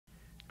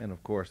And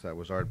of course, that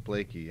was Art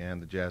Blakey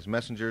and the Jazz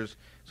Messengers,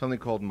 something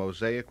called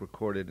Mosaic,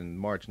 recorded in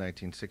March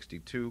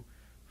 1962.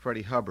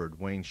 Freddie Hubbard,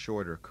 Wayne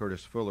Shorter,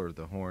 Curtis Fuller,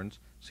 the horns,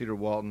 Cedar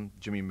Walton,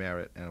 Jimmy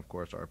Merritt, and of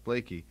course Art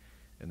Blakey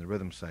in the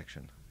rhythm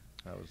section.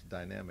 That was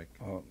dynamic.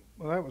 Well,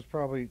 that was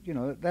probably,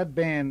 that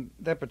band,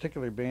 that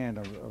particular band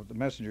of the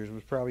Messengers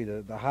was probably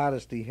the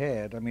hottest he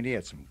had. I mean, he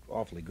had some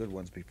awfully good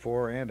ones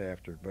before and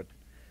after, but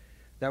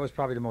that was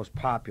probably the most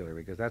popular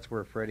because that's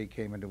where Freddie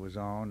came into his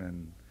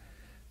own,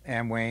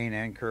 and Wayne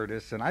and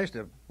Curtis. And I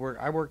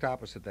worked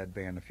opposite that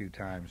band a few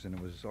times, and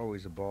it was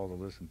always a ball to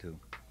listen to.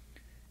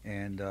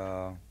 And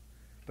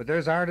but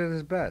there's Art at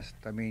his best.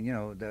 I mean,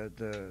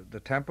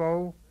 the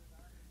tempo,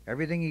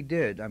 everything he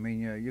did. I mean,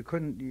 you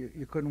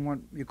couldn't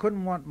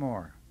want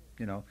more.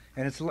 And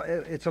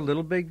it's a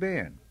little big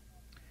band,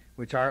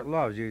 which Art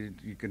loves. You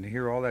can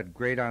hear all that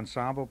great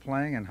ensemble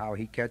playing and how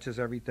he catches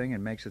everything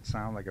and makes it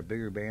sound like a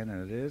bigger band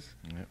than it is.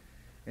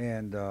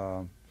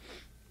 Yep.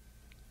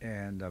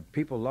 And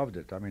people loved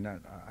it. I mean,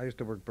 I used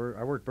to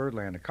I worked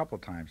Birdland a couple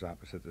of times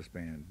opposite this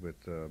band with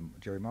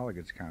Jerry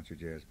Mulligan's concert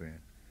jazz band,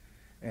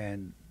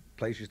 and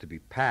place used to be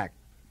packed.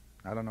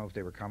 I don't know if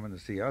they were coming to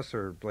see us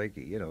or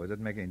Blakey. It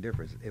didn't make any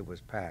difference. It was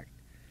packed,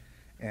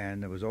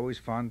 and it was always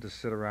fun to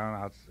sit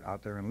around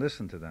out there and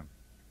listen to them.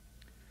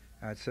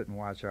 I'd sit and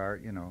watch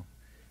Art, and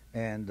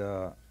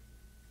I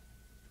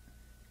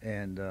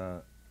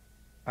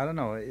don't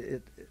know.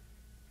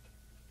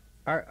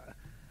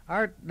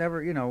 Art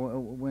never,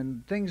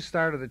 when things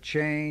started to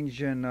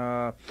change,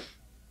 at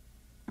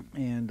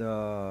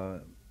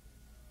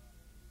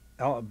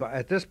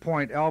this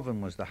point,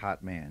 Elvin was the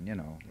hot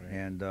man,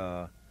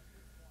 right.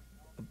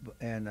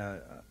 And I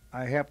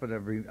happen to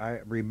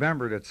I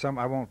remember that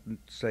I won't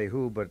say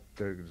who, but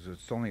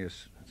it's only a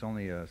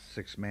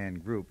 6-man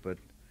group, but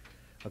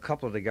a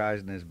couple of the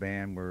guys in his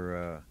band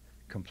were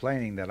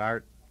complaining that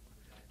Art,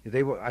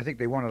 I think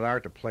they wanted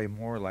Art to play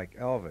more like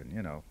Elvin,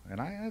 and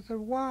I said,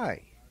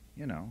 why?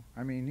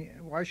 I mean,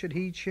 why should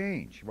he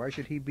change? Why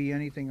should he be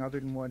anything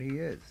other than what he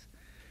is?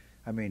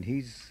 I mean,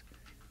 he's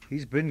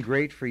been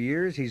great for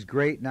years. He's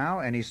great now,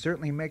 and he's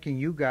certainly making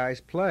you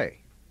guys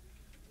play.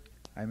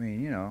 I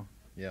mean,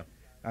 Yeah.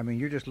 I mean,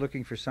 you're just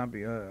looking for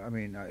something.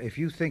 If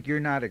you think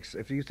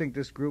if you think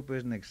this group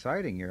isn't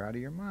exciting, you're out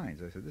of your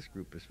minds. I said, this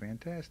group is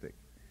fantastic,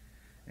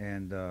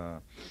 and I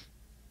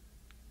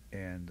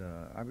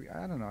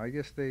don't know. I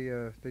guess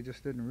they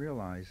just didn't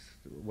realize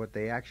what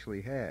they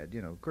actually had.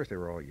 Of course they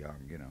were all young.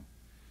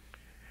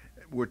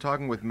 We're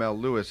talking with Mel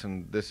Lewis,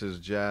 and this is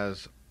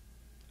Jazz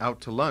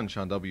Out to Lunch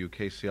on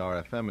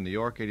WKCR FM in New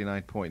York,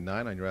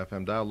 89.9 on your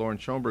FM dial. Lauren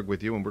Schoenberg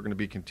with you, and we're going to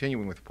be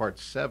continuing with Part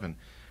 7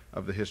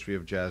 of the history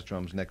of jazz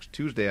drums next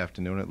Tuesday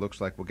afternoon. It looks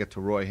like we'll get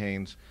to Roy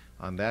Haynes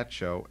on that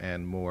show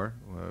and more.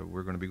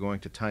 We're going to be going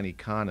to Tiny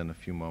Kahn in a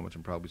few moments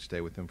and probably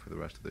stay with him for the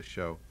rest of the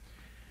show.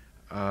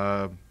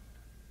 But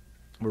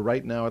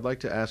right now, I'd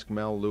like to ask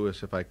Mel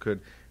Lewis, if I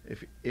could,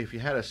 if you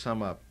had to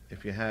sum up,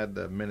 if you had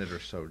a minute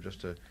or so,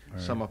 just to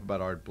sum up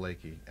about Art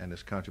Blakey and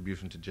his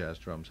contribution to jazz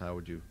drums, how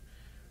would you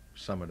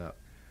sum it up?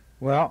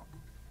 Well,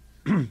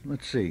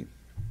 let's see.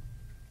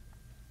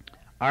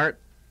 Art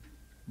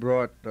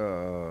brought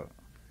what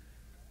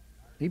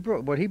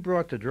he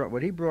brought to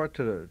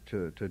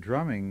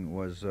drumming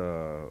was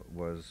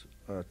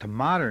to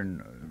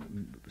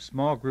modern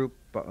small group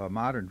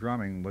modern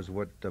drumming was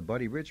what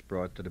Buddy Rich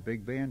brought to the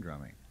big band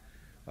drumming.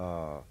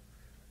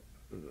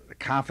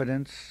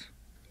 Confidence,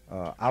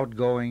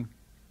 outgoing,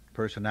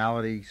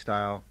 personality,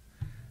 style.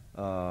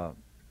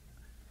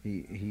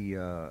 He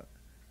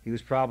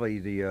was probably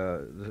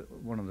the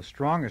one of the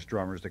strongest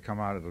drummers to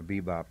come out of the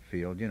bebop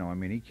field.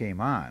 He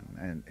came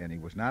on and he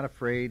was not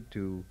afraid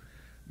to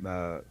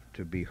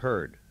be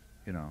heard.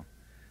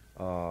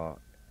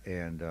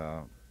 And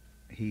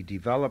he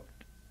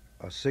developed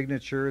a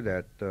signature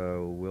that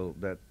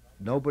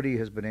nobody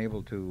has been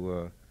able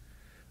to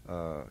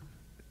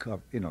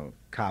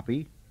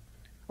copy.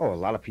 Oh, a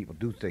lot of people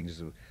do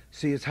things.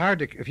 See, it's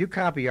hard if you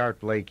copy Art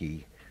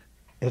Blakey,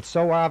 it's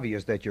so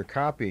obvious that you're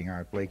copying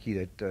Art Blakey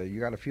that you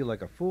got to feel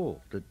like a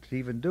fool to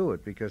even do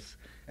it, because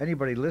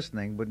anybody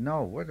listening would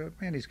know,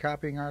 man, he's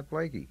copying Art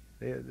Blakey.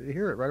 They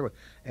hear it right away.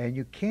 And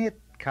you can't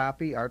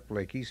copy Art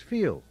Blakey's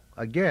feel.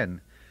 Again,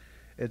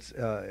 it's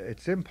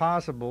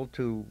impossible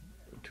to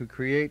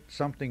create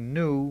something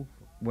new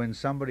when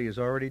somebody has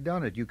already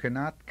done it. You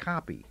cannot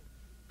copy.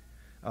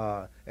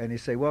 And you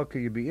say, well,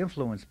 could you be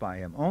influenced by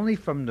him? Only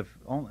from the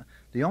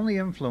only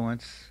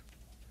influence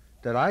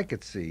that I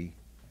could see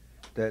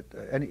that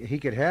he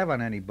could have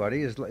on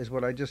anybody is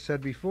what I just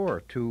said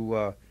before: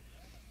 to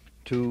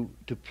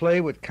play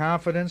with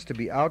confidence, to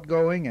be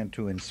outgoing, and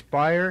to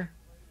inspire,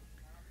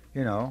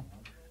 and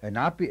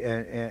not be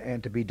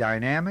and to be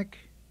dynamic,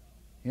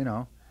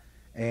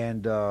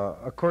 And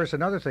of course,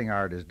 another thing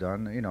Art has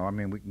done,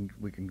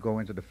 we can go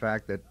into the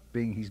fact that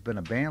he's been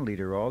a band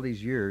leader all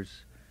these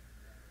years.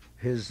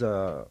 This is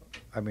a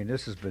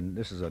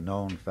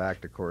known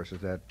fact, of course,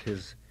 is that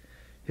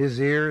his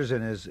ears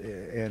and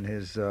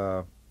his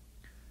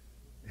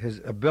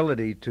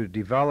ability to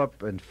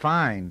develop and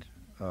find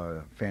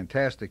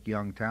fantastic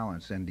young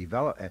talents and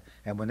develop.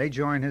 And when they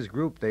join his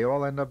group, they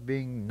all end up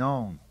being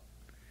known.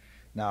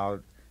 Now,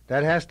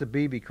 that has to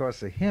be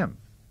because of him,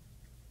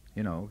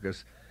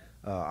 because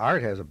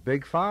Art has a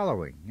big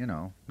following,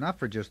 not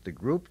for just the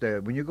group.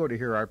 When you go to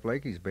hear Art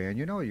Blakey's band,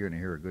 you're going to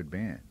hear a good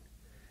band,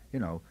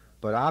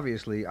 But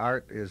obviously,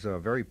 Art is a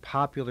very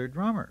popular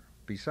drummer.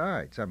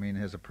 Besides, I mean,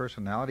 has a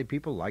personality.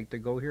 People like to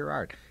go hear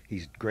Art.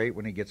 He's great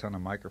when he gets on a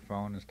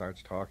microphone and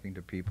starts talking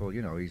to people.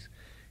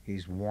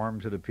 He's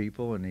warm to the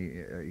people, and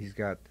he's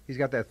got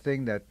that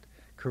thing, that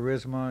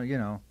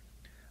charisma.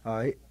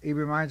 He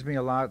reminds me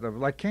a lot of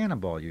like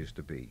Cannonball used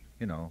to be.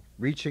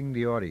 Reaching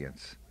the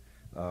audience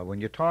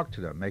when you talk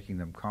to them, making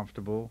them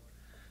comfortable,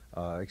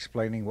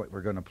 explaining what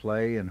we're going to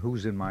play and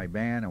who's in my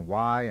band and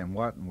why and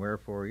what and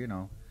wherefore.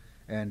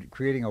 And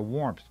creating a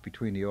warmth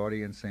between the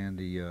audience and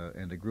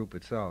the group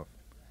itself.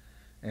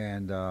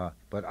 And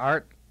but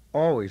Art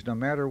always, no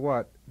matter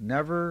what,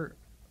 never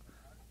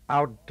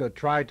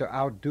tried to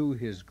outdo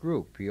his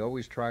group. He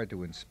always tried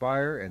to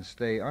inspire and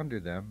stay under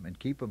them and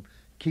keep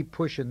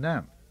pushing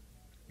them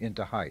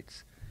into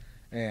heights.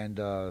 And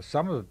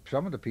some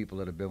of the people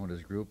that have been with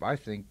his group, I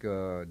think,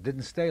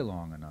 didn't stay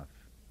long enough,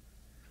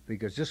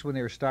 because just when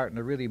they were starting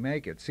to really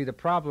make it. See, the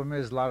problem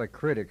is a lot of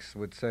critics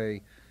would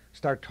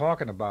start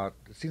talking about.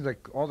 It seems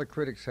like all the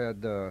critics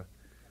would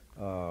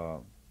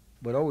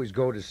always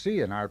go to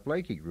see an Art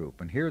Blakey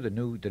group and hear the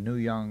new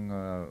young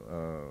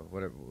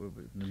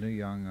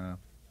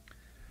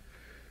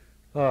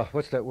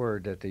what's that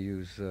word that they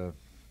use?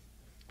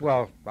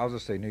 Well, I'll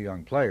just say new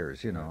young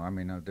players. I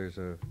mean, there's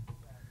a.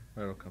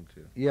 That'll come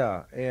to you.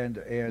 Yeah, and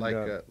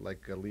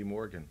like Lee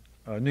Morgan.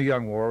 New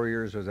Young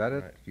Warriors, was that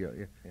it?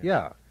 Right.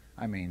 Yeah.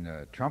 I mean,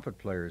 trumpet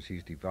players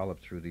he's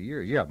developed through the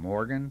years. Yeah,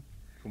 Morgan.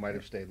 Who might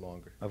have stayed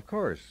longer. Of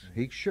course.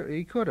 He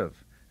could have.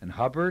 And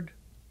Hubbard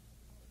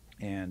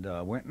and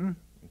Winton.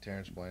 And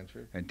Terrence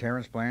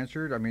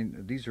Blanchard. I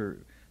mean,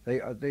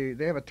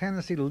 they have a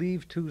tendency to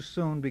leave too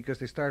soon because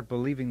they start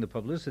believing the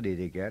publicity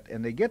they get,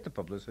 and they get the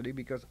publicity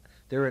because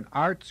they're an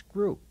arts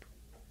group,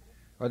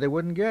 or they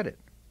wouldn't get it,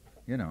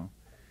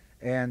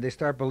 And they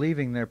start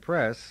believing their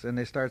press, and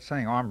they start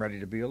saying, "Oh, I'm ready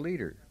to be a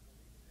leader."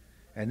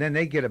 And then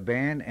they get a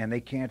band, and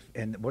they can't.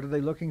 And what are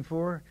they looking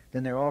for?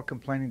 Then they're all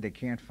complaining they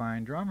can't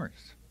find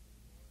drummers.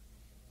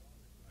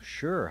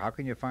 Sure, how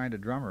can you find a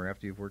drummer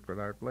after you've worked with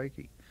Art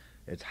Blakey?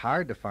 It's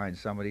hard to find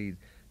somebody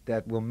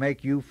that will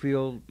make you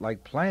feel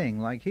like playing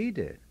like he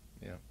did.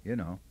 Yeah.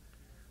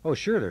 Oh,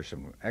 sure, there's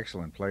some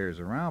excellent players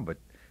around, but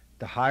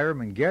to hire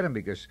them and get them,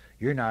 because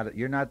you're not.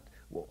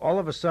 All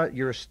of a sudden,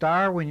 you're a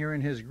star when you're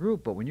in his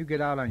group, but when you get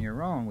out on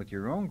your own with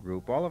your own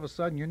group, all of a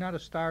sudden you're not a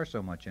star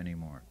so much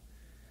anymore.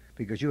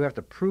 Because you have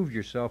to prove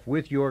yourself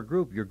with your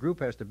group. Your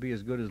group has to be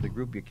as good as the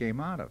group you came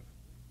out of.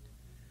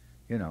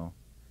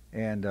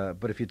 And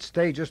but if you'd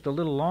stay just a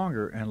little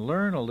longer and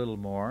learn a little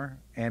more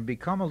and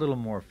become a little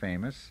more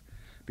famous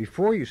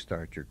before you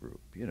start your group,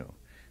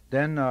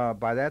 then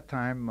by that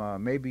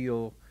time maybe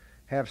you'll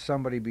have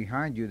somebody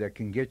behind you that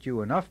can get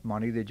you enough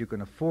money that you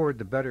can afford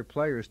the better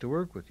players to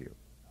work with you.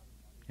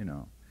 And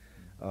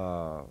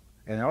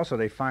also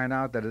they find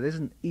out that it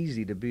isn't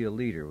easy to be a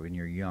leader when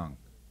you're young.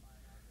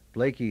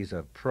 Blakey's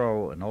a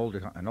pro, an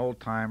old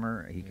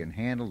timer. He can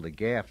handle the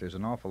gaff. There's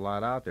an awful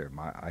lot out there.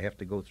 I have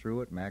to go through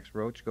it. Max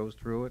Roach goes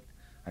through it.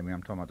 I mean,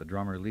 I'm talking about the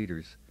drummer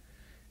leaders.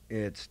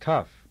 It's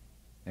tough,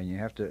 and you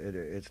have to.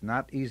 It's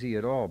not easy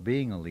at all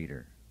being a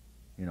leader,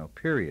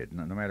 period.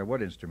 No matter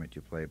what instrument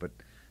you play, but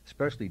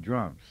especially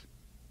drums,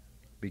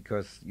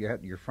 because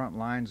your front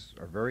lines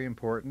are very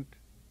important,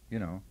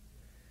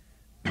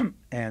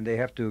 and they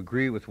have to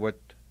agree with what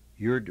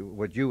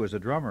you as a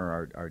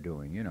drummer are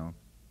doing,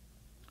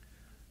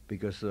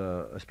 because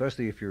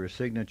especially if you're a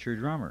signature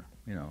drummer,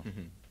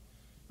 and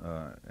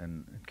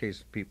in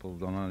case people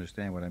don't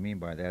understand what I mean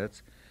by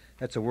that,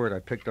 that's a word I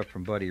picked up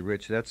from Buddy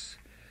Rich. That's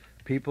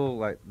people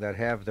that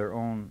have their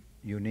own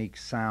unique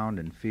sound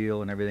and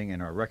feel and everything,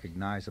 and are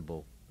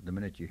recognizable the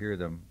minute you hear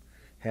them,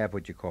 have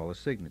what you call a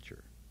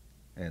signature,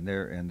 and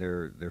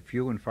they're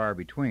few and far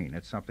between.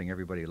 That's something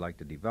everybody would like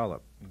to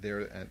develop.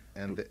 They're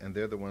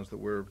the ones that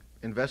we're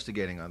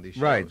investigating on these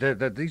shows. Right.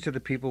 These are the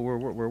people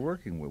we're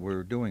working with.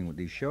 We're doing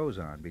these shows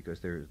on, because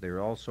they're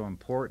all so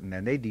important,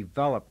 and they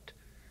developed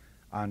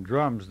on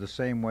drums the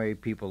same way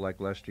people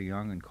like Lester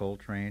Young and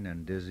Coltrane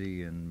and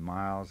Dizzy and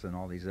Miles and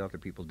all these other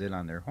people did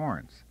on their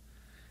horns.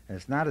 And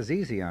it's not as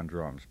easy on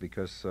drums,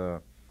 because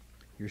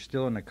you're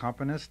still an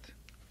accompanist,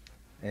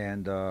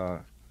 and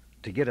to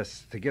get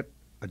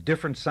a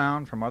different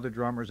sound from other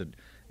drummers,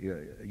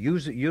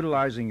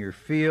 utilizing your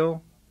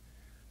feel,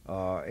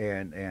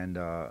 and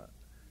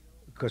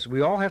because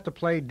we all have to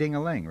play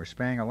ding-a-ling or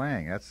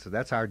spang-a-lang.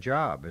 That's our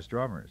job as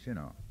drummers,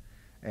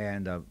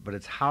 and but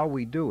it's how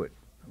we do it,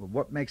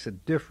 what makes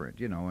it different,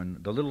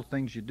 and the little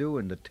things you do,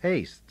 and the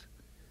taste,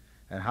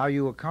 and how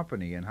you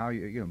accompany, and how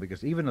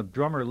because even a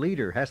drummer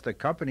leader has to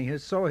accompany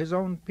his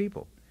own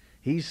people.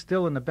 He's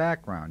still in the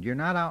background. You're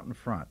not out in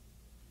front.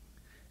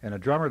 And a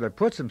drummer that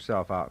puts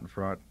himself out in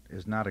front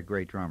is not a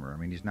great drummer. I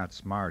mean, he's not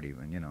smart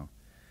even,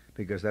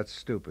 because that's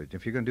stupid.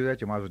 If you're going to do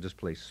that, you might as well just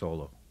play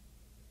solo,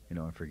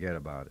 and forget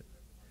about it.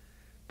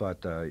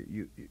 But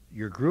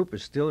your group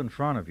is still in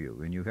front of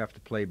you, and you have to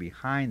play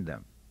behind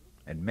them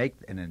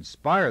and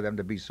inspire them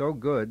to be so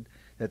good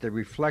that they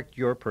reflect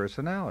your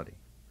personality.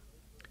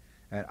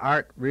 And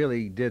Art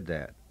really did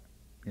that,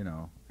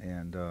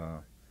 and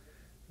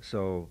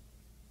so,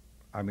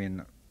 I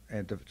mean,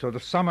 so to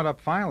sum it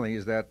up finally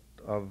is that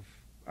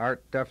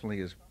Art definitely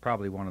is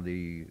probably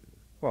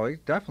he's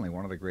definitely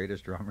one of the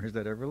greatest drummers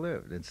that ever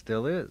lived, and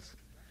still is.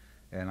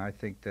 And I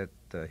think that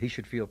he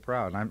should feel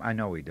proud. And I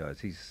know he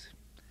does.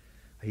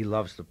 He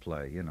loves to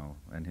play,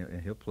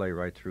 and he'll play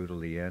right through to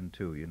the end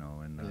too,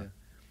 and Yeah.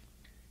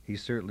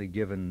 He's certainly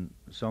given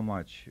so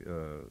much,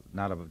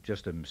 not of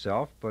just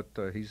himself, but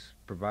he's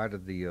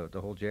provided the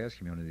whole jazz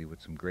community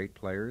with some great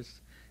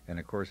players, and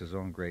of course his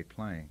own great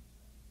playing.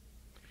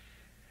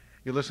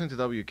 You're listening to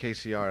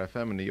WKCR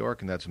FM in New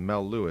York, and that's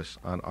Mel Lewis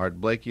on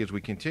Art Blakey. As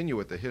we continue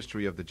with the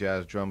history of the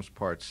jazz drums,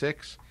 Part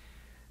 6,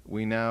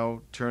 we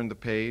now turn the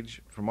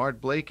page from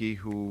Art Blakey,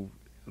 who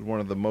is one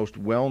of the most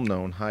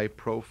well-known,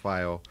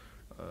 high-profile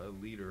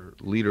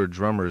leader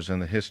drummers in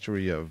the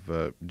history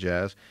of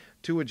jazz,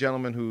 to a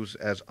gentleman who's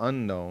as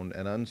unknown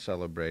and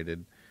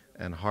uncelebrated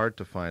and hard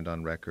to find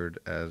on record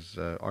as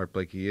Art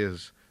Blakey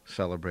is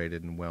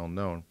celebrated and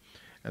well-known.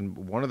 And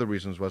one of the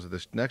reasons was that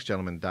this next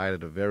gentleman died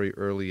at a very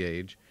early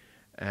age,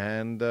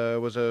 and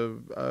was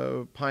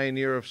a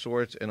pioneer of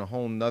sorts in a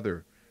whole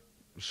nother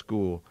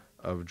school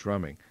of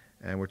drumming.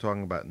 And we're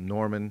talking about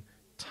Norman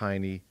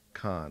Tiny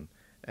Kahn.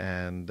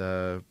 And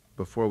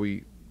before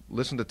we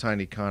listen to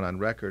Tiny Kahn on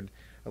record,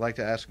 I'd like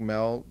to ask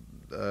Mel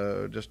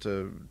just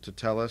to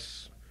tell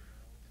us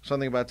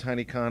something about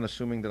Tiny Kahn,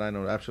 assuming that I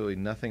know absolutely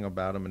nothing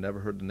about him and never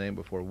heard the name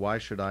before. Why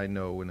should I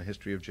know in the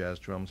history of jazz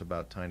drums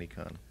about Tiny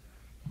Kahn?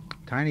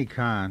 Tiny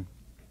Kahn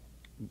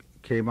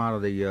came out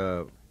of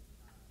the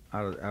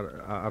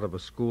out of a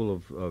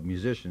school of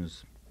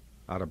musicians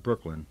out of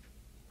Brooklyn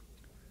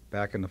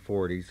back in the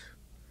 40s.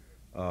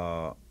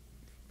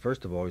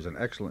 First of all, he's an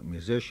excellent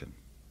musician.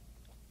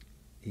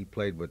 He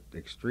played with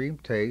extreme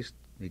taste.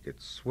 He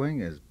could swing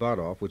his butt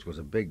off, which was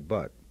a big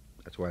butt.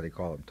 That's why they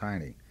call him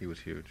Tiny. He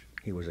was huge.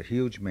 He was a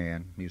huge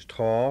man. He was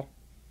tall.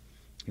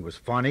 He was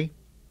funny.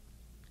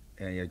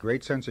 And he had a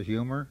great sense of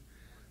humor.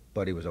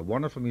 But he was a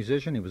wonderful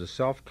musician. He was a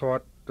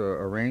self-taught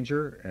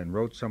arranger and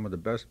wrote some of the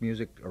best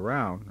music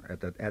around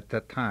at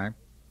that time.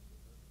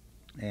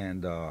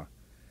 And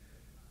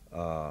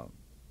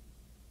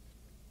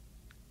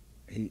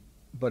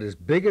but as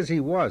big as he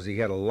was, he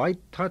had a light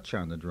touch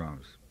on the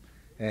drums.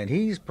 And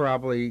he's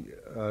probably,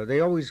 they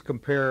always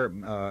compare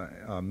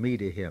me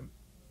to him.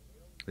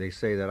 They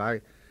say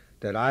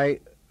that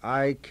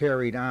I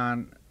carried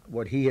on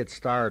what he had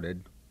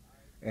started,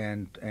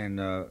 and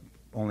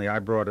only I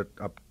brought it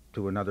up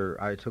to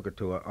I took it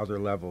to other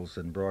levels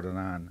and brought it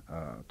on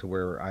to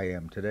where I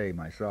am today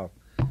myself.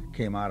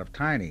 Came out of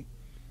Tiny.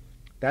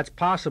 That's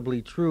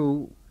possibly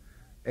true,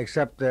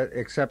 except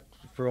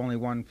for only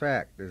one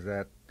fact, is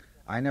that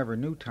I never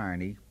knew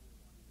Tiny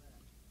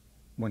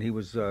when he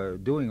was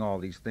doing all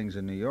these things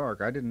in New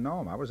York. I didn't know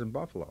him. I was in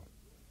Buffalo.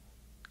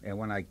 And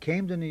when I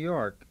came to New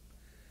York,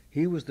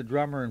 he was the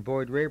drummer in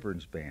Boyd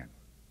Rayburn's band.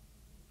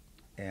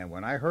 And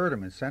when I heard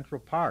him in Central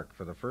Park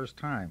for the first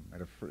time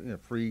at a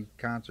free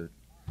concert,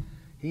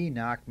 he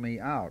knocked me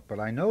out. But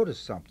I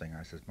noticed something.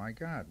 I said, my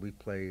God, we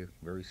play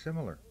very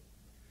similar.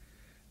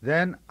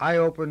 Then I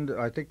opened,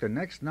 I think the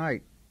next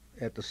night,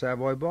 at the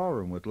Savoy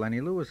Ballroom with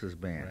Lenny Lewis's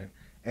band. Right.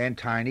 And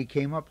Tiny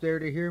came up there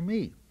to hear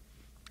me.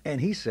 And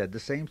he said the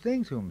same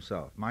thing to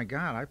himself. My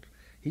God,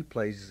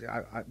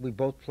 we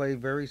both play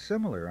very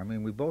similar. I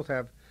mean, we both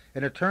have,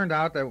 and it turned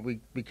out that we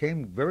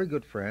became very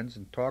good friends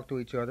and talked to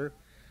each other.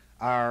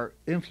 Our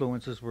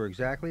influences were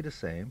exactly the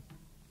same.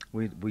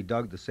 We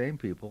dug the same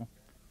people.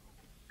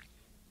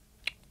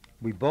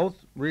 We both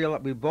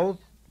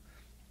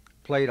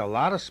played a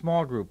lot of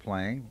small group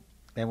playing,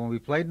 and when we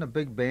played in a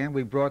big band,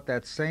 we brought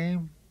that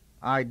same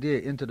idea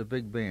into the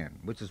big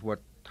band, which is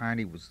what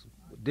Tiny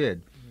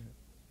did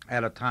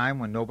at a time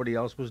when nobody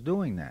else was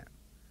doing that,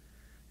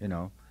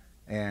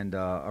 and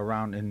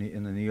around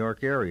in the New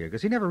York area,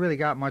 because he never really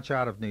got much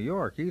out of New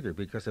York either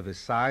because of his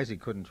size. He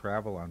couldn't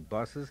travel on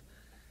buses,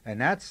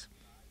 and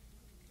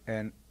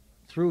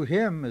through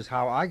him is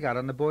how I got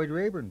on the Boyd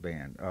Rayburn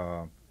band.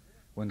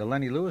 When the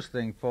Lenny Lewis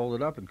thing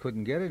folded up and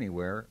couldn't get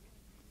anywhere,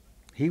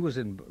 he was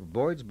in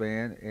Boyd's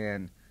band,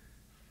 and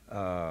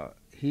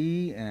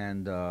he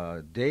and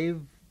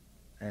Dave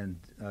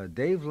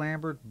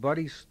Lambert,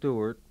 Buddy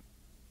Stewart,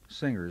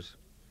 singers,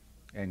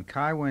 and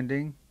Kai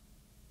Winding,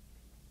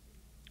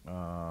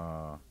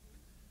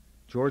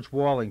 George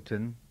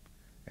Wallington,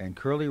 and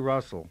Curly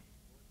Russell,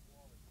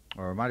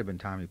 or it might have been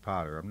Tommy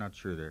Potter, I'm not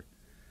sure there,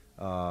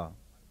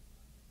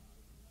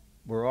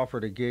 were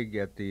offered a gig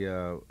at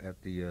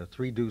the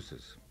Three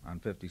Deuces on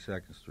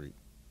 52nd Street.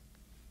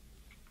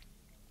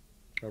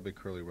 Probably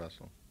Curly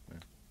Russell. Yeah.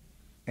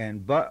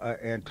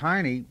 And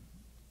Tiny,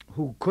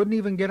 who couldn't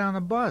even get on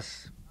a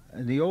bus.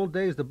 In the old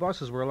days, the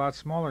buses were a lot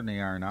smaller than they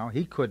are now.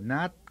 He could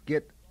not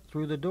get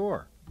through the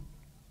door.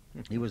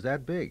 He was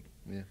that big.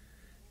 Yeah.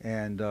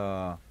 And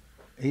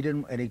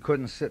he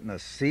couldn't sit in a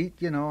seat,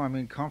 I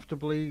mean,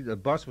 comfortably. The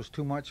bus was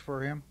too much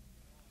for him.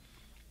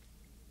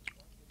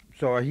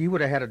 So he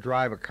would have had to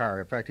drive a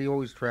car. In fact, he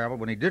always traveled.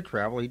 When he did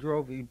travel, he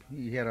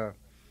had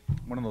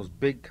one of those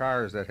big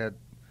cars that had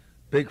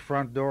big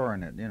front door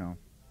in it,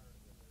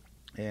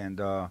 And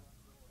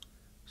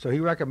so he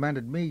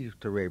recommended me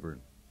to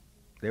Rayburn.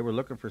 They were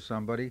looking for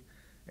somebody.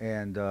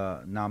 And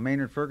now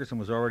Maynard Ferguson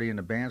was already in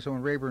the band. So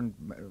when Rayburn,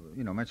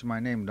 mentioned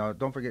my name, now,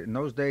 don't forget, in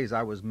those days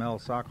I was Mel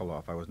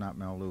Sokoloff. I was not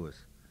Mel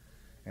Lewis.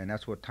 And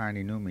that's what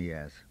Tiny knew me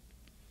as.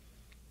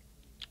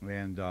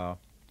 And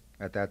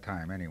at that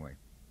time, anyway.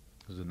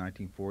 This was in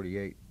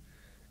 1948.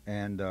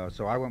 And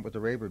so I went with the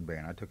Rayburn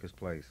band. I took his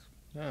place.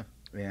 Yeah.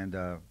 And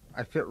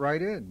I fit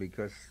right in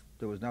because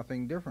there was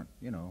nothing different,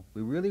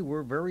 We really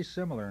were very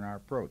similar in our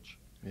approach.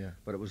 Yeah.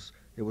 But it was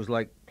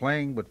like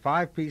playing with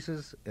 5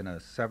 pieces in a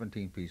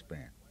 17-piece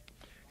band.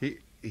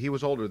 He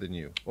was older than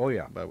you. Oh,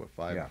 yeah. By what,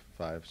 7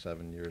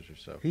 years or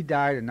so? He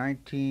died in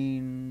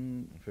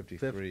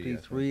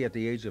 1953 I at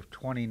the age of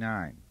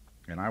 29.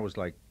 And I was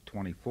like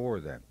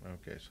 24 then.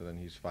 Okay, so then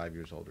he's 5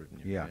 years older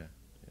than you. Yeah.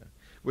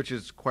 Which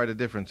is quite a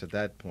difference at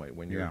that point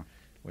when you're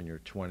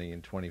 20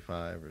 and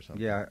 25 or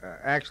something. Yeah,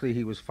 actually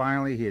he was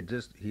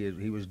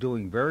he was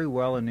doing very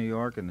well in New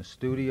York in the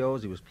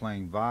studios. He was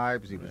playing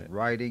vibes, he was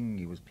writing,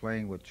 he was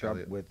playing with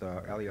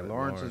Elliot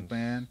Lawrence's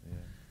band.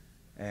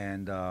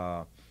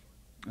 Yeah.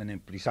 And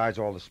then besides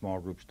all the small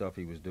group stuff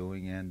he was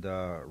doing and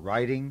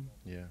writing.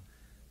 Yeah.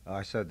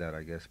 I said that,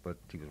 I guess, but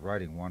he was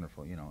writing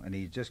wonderful, And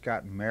he'd just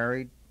gotten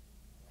married.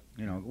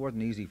 It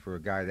wasn't easy for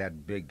a guy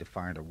that big to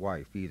find a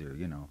wife either,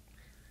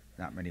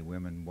 Not many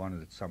women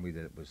wanted somebody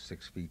that was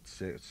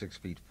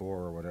 6'4"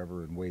 or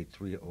whatever, and weighed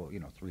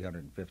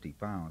 350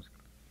 pounds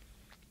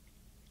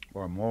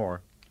or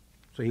more.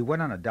 So he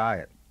went on a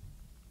diet.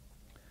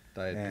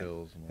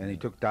 Pills. And he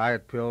took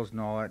diet pills and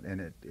all that, and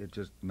it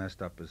just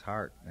messed up his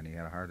heart, and he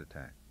had a heart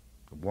attack.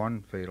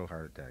 One fatal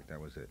heart attack, that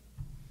was it.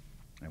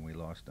 And we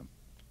lost him.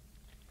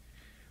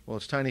 Well,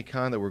 it's Tiny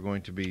Kahn that we're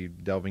going to be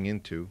delving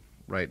into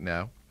right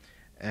now.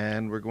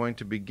 And we're going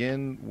to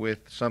begin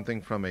with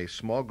something from a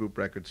small group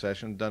record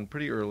session done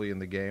pretty early in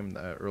the game,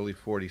 early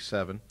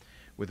 47,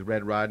 with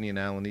Red Rodney and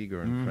Alan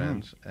Eager and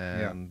friends.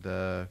 And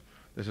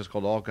this is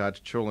called All God's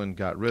Children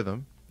Got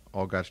Rhythm.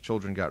 All God's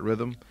Children Got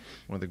Rhythm,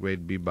 one of the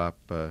great bebop,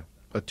 a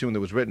tune that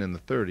was written in the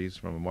 30s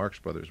from a Marx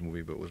Brothers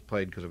movie, but was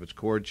played because of its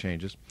chord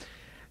changes.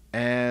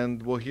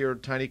 And we'll hear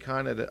Tiny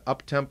Kahn at an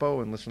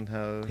up-tempo and listen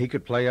how... He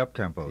could play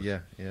up-tempos.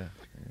 Yeah.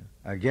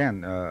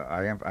 Again,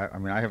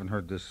 I haven't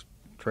heard this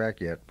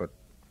track yet, but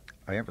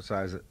I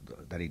emphasize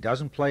that he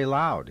doesn't play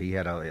loud. He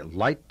had a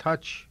light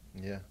touch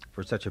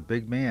for such a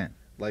big man.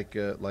 Like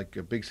a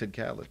Big Sid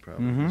Catlett,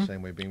 probably, the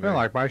same way being very...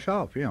 like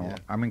myself, Yeah.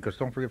 I mean, because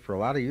don't forget, for a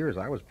lot of years,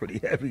 I was pretty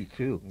heavy,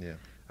 too. Yeah.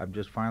 I'm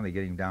just finally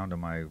getting down to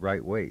my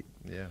right weight.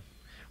 Yeah.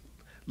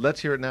 Let's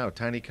hear it now,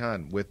 Tiny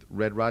Kahn with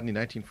Red Rodney,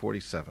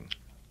 1947.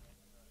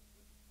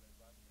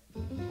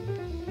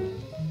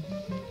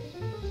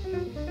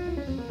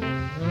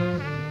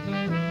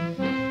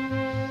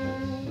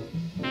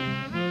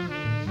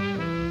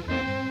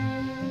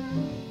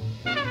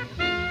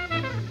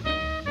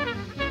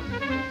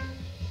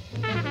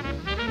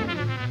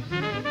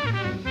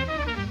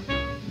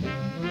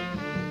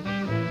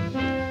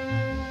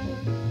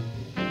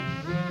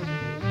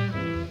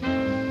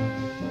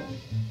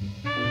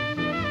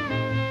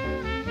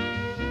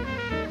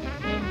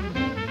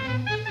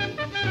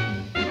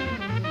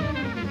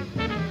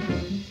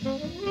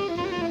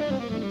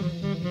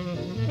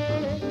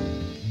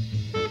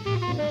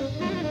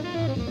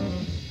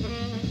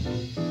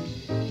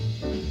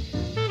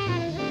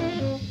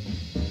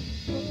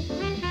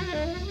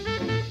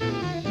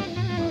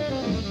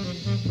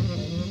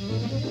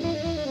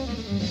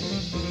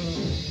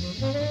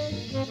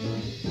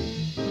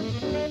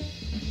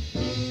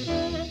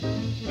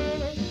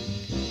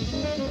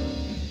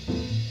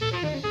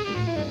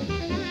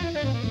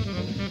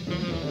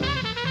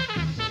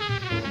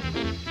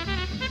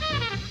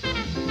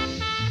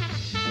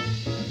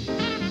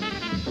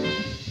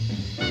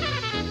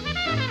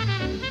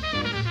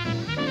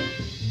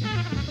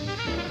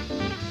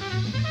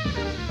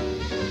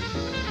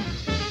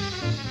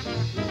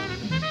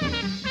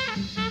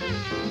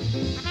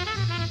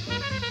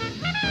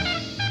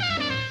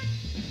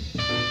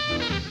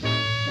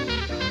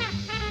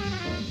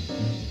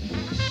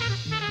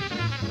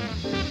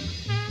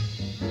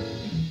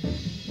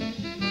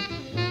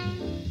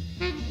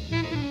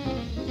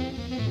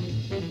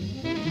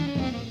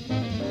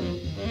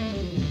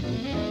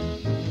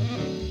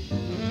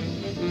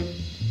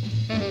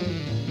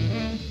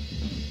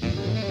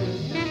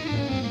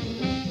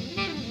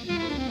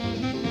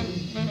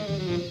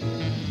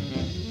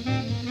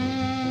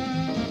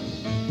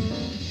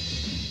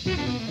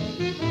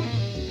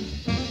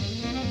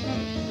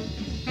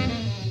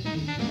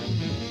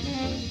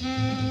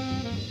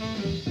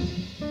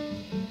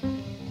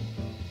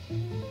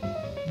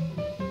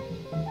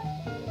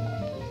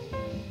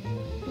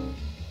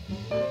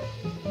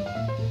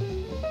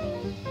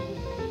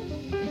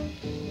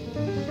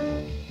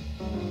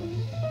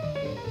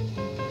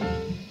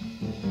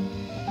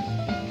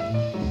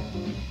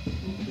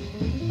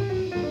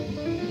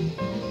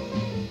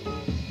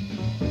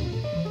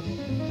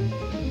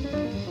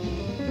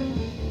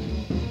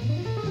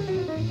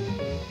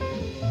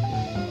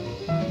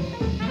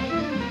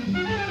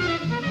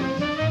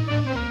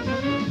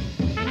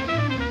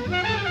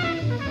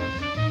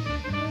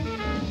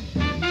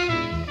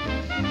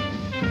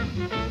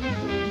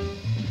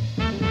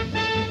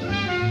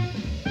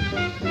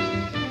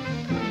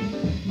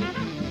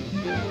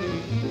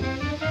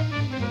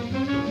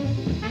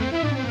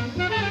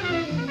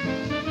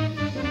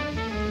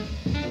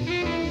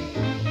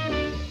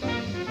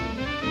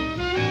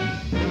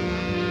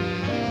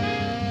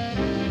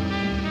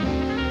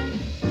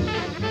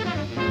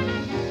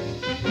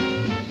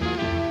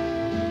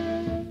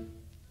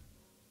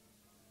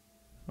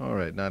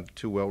 right. Not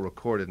too well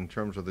recorded in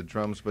terms of the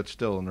drums, but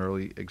still an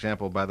early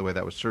example. By the way,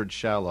 that was Serge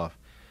Shaloff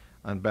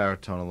on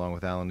baritone, along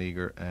with Alan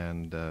Eager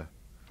and the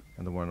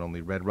one and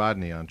only Red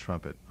Rodney on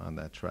trumpet on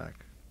that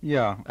track.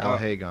 Yeah. Al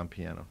Haig on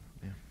piano.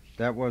 Yeah.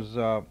 That was.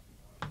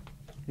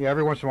 Yeah.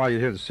 Every once in a while, you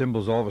hear the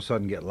cymbals all of a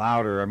sudden get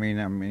louder. I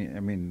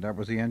mean, that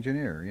was the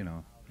engineer, you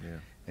know. Yeah.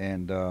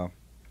 And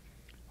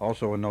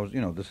also in those,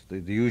 you know,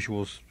 the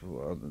usual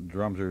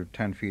drums are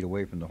 10 feet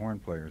away from the horn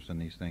players in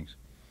these things.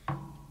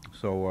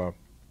 So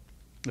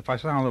if I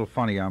sound a little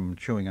funny, I'm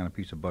chewing on a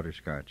piece of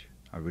butterscotch,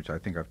 which I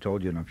think I've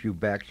told you in a few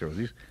back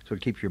shows. So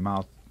it keeps your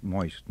mouth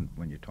moist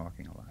when you're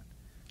talking a lot.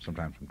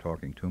 Sometimes I'm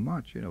talking too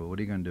much, you know, what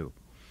are you going to do?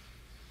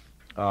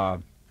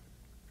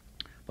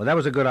 Well, that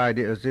was a good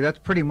idea. See, that's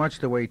pretty much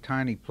the way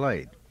Tiny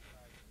played,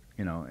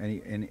 you know,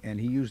 and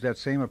he used that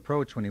same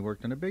approach when he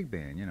worked in a big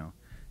band, you know.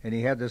 And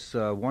he had this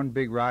one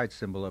big ride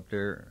cymbal up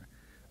there.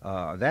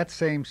 That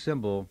same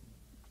cymbal,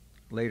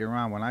 later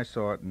on when I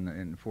saw it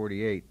in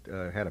 '48,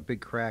 had a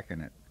big crack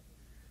in it.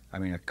 I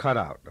mean, a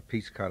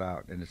piece cut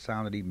out, and it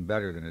sounded even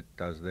better than it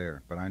does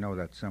there. But I know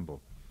that cymbal.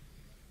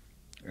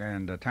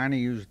 And Tiny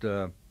used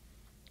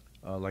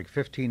like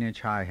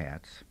 15-inch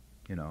hi-hats,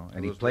 you know,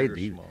 and he played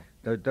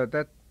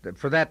that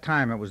for that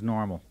time. It was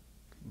normal,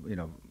 you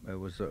know. It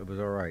was all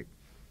right.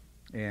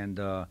 And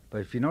but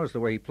if you notice the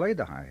way he played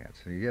the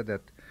hi-hats, he had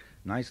that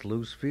nice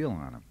loose feel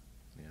on him.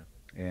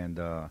 Yeah. And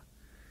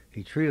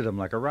he treated them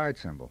like a ride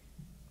cymbal.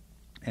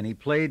 And he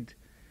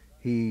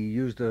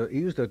used a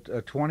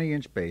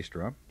 20-inch bass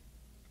drum,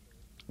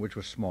 which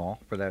was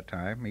small for that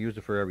time. He used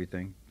it for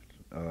everything.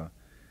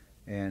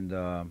 And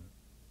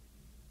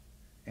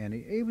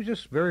he was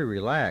just very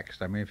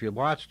relaxed. I mean, if you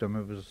watched him,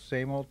 it was the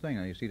same old thing.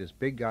 You see this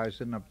big guy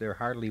sitting up there,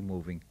 hardly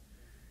moving,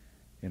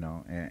 you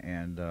know,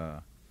 and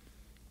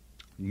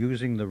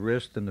using the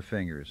wrist and the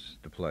fingers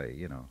to play,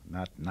 you know,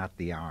 not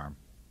the arm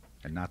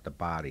and not the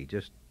body,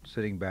 just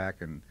sitting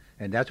back, and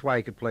that's why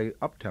he could play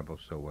up-tempo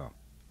so well.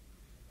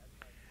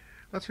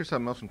 Let's hear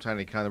something else from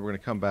Tiny Kahn. We're going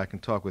to come back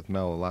and talk with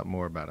Mel a lot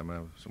more about him. I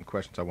have some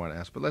questions I want to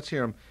ask, but let's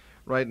hear him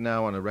right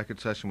now on a record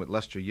session with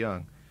Lester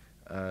Young,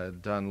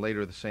 done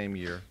later the same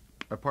year.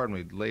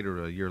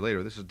 A year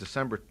later. This is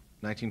December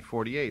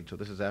 1948, so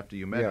this is after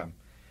you met him.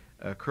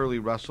 Curly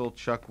Russell,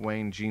 Chuck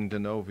Wayne, Gene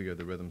Denovi are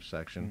the rhythm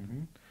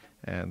section,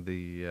 and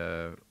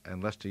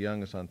and Lester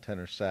Young is on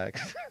tenor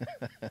sax,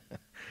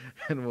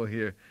 and we'll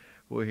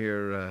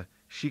hear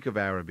Chic of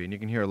Araby, and you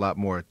can hear a lot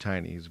more at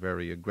Tiny. He's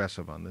very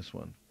aggressive on this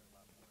one.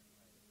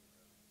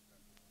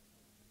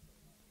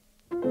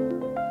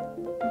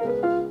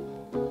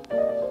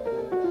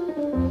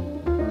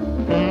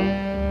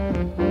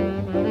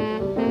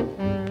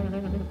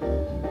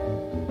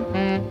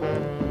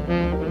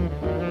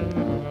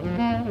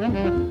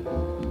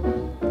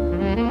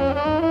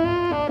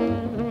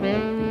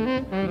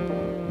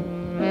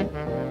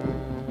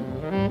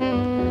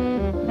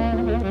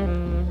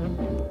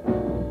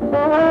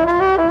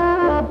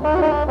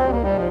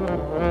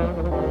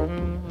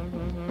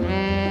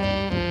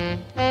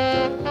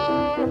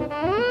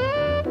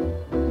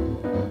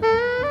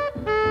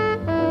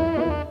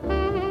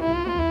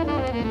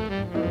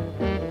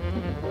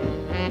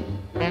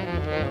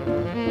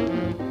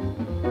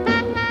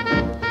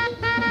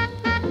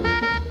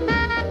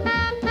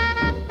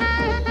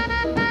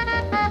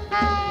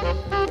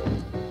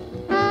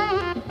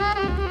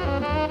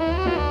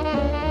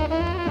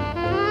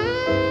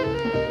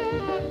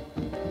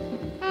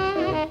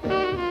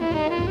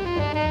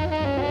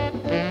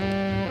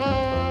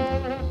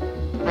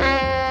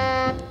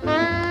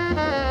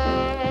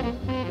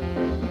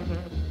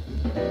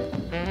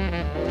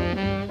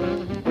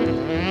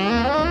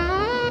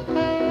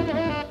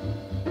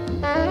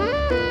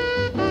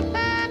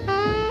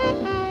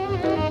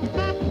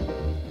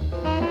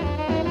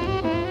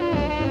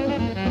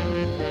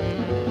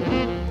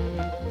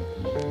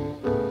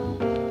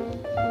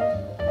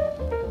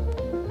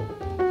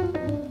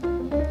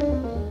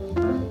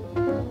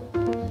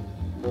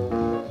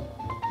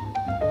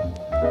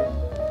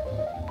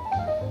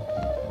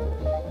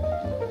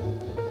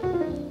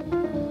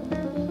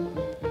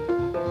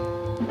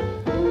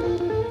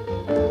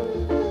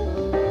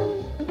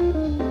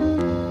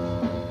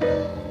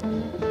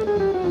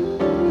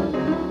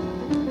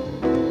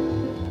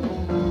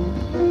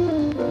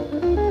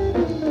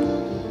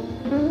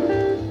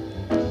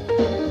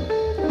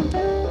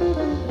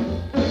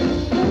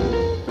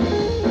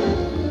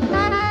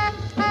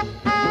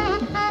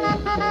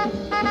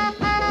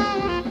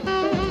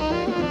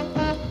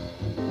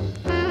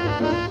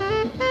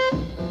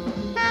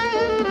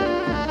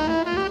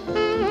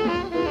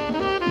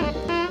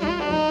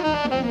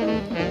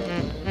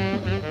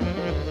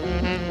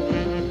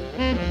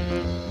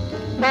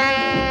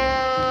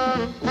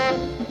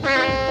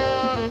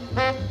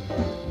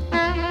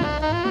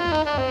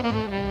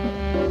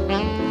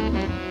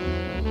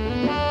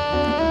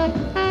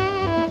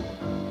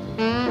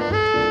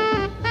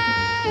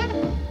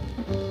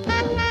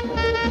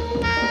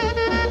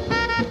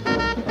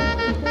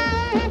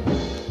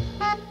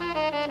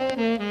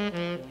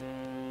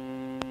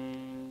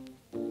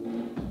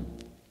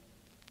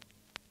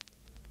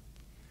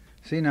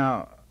 See,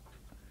 now,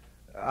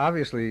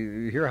 obviously,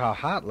 you hear how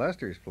hot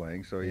Lester's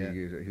playing, so Yeah.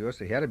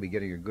 he had to be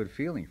getting a good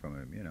feeling from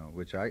him,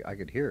 which I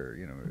could hear,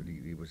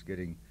 he was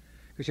getting,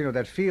 because,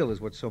 that feel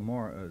is what's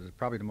is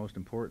probably the most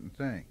important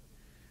thing.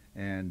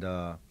 And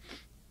the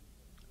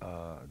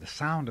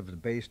sound of the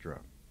bass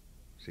drum.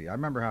 See, I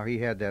remember how he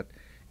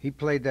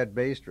played that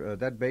bass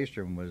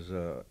drum was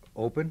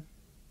open,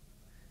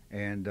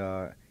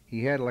 and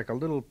he had like a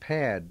little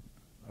pad,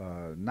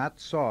 not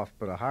soft,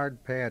 but a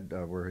hard pad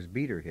where his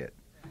beater hit.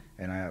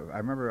 And I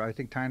remember, I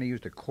think Tiny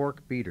used a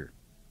cork beater,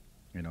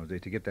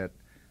 to get that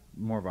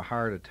more of a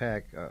hard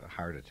attack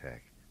on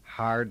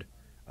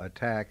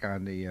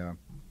the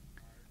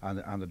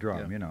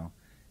drum, Yeah.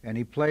 And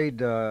he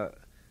played,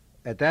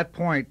 at that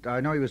point,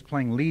 I know he was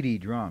playing leady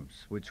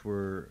drums, which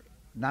were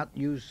not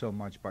used so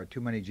much by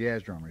too many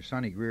jazz drummers.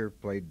 Sonny Greer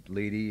played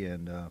leady,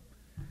 and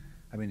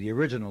the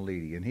original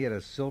leady, and he had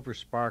a silver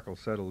sparkle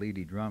set of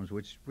leady drums,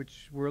 which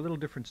were a little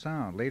different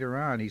sound. Later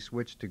on, he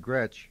switched to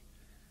Gretsch.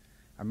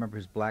 I remember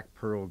his black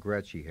pearl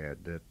Gretsch he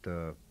had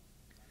that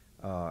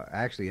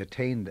actually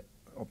attained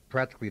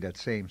practically that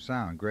same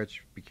sound. Gretsch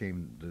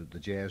became the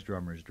jazz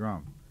drummer's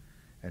drum.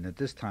 And at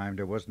this time,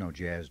 there was no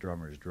jazz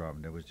drummer's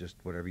drum. There was just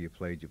whatever you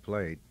played,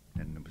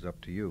 and it was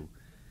up to you.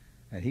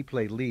 And he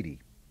played leady.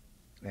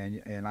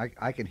 And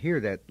I can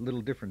hear that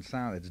little different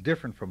sound. It's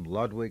different from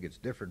Ludwig. It's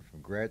different from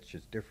Gretsch.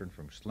 It's different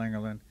from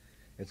Slingerland.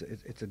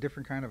 It's a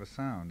different kind of a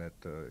sound that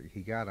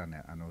he got on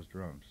those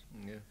drums.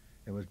 Yeah.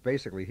 It was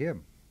basically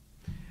him.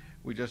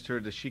 We just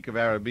heard the Sheik of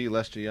Araby,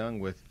 Lester Young,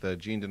 with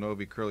Gene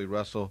Denovi, Curly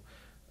Russell,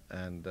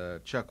 and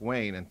Chuck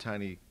Wayne, and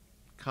Tiny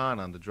Kahn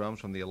on the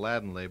drums from the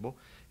Aladdin label.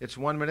 It's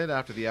 1 minute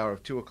after the hour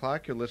of 2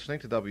 o'clock. You're listening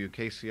to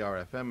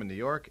WKCR-FM in New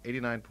York,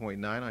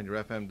 89.9 on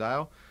your FM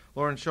dial.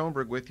 Lauren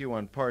Schoenberg with you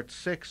on Part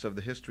 6 of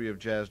the History of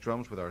Jazz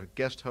Drums with our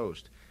guest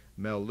host,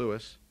 Mel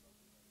Lewis.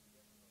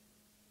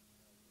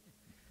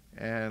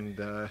 And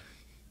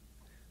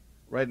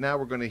right now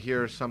we're going to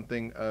hear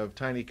something of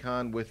Tiny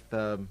Kahn with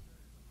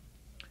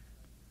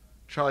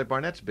Charlie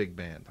Barnett's big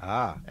band.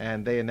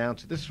 And they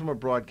announced, this is from a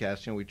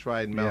broadcast, we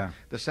tried Mel. Yeah.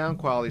 The sound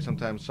quality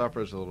sometimes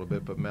suffers a little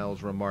bit, but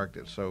Mel's remarked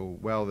it so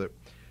well that,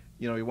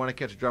 you want to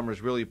catch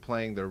drummers really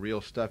playing their real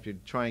stuff. You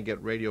try and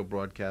get radio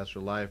broadcasts or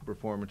live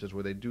performances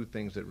where they do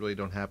things that really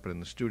don't happen in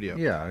the studio.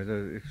 Yeah,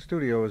 the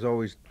studio is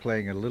always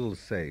playing a little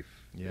safe.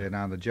 Yeah. And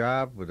on the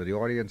job, with the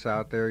audience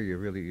out there,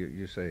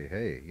 you say,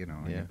 hey,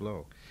 and Yeah. you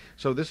blow.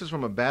 So this is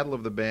from a battle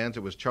of the bands. It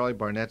was Charlie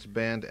Barnett's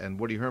band and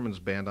Woody Herman's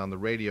band on the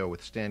radio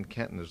with Stan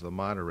Kenton as the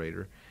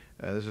moderator.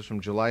 This is from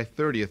July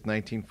 30th,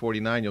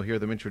 1949. You'll hear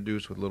them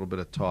introduced with a little bit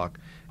of talk.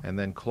 And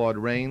then Claude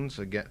Rains,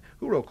 again.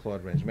 Who wrote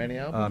Claude Rains? Manne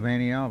album?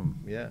 Manne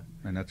album. Yeah.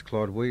 And that's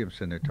Claude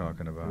Williamson they're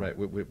talking about. Right,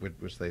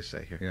 which they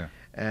say here. Yeah.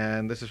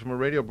 And this is from a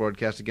radio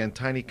broadcast, again,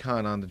 Tiny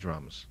Kahn on the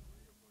drums.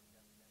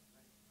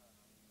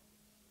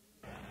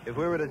 If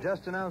we were to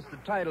just announce the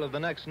title of the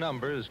next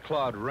number as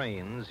Claude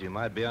Rains, you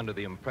might be under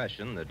the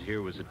impression that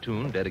here was a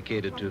tune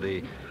dedicated to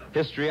the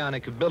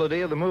histrionic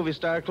ability of the movie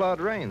star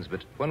Claude Rains.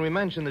 But when we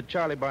mention that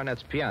Charlie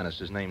Barnett's pianist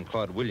is named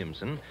Claude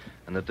Williamson,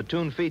 and that the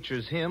tune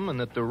features him, and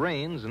that the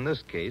Rains, in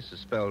this case, is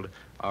spelled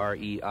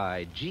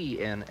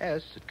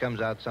R-E-I-G-N-S, it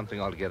comes out something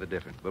altogether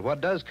different. But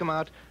what does come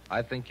out,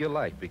 I think you'll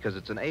like, because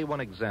it's an A1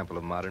 example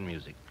of modern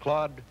music.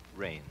 Claude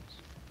Rains.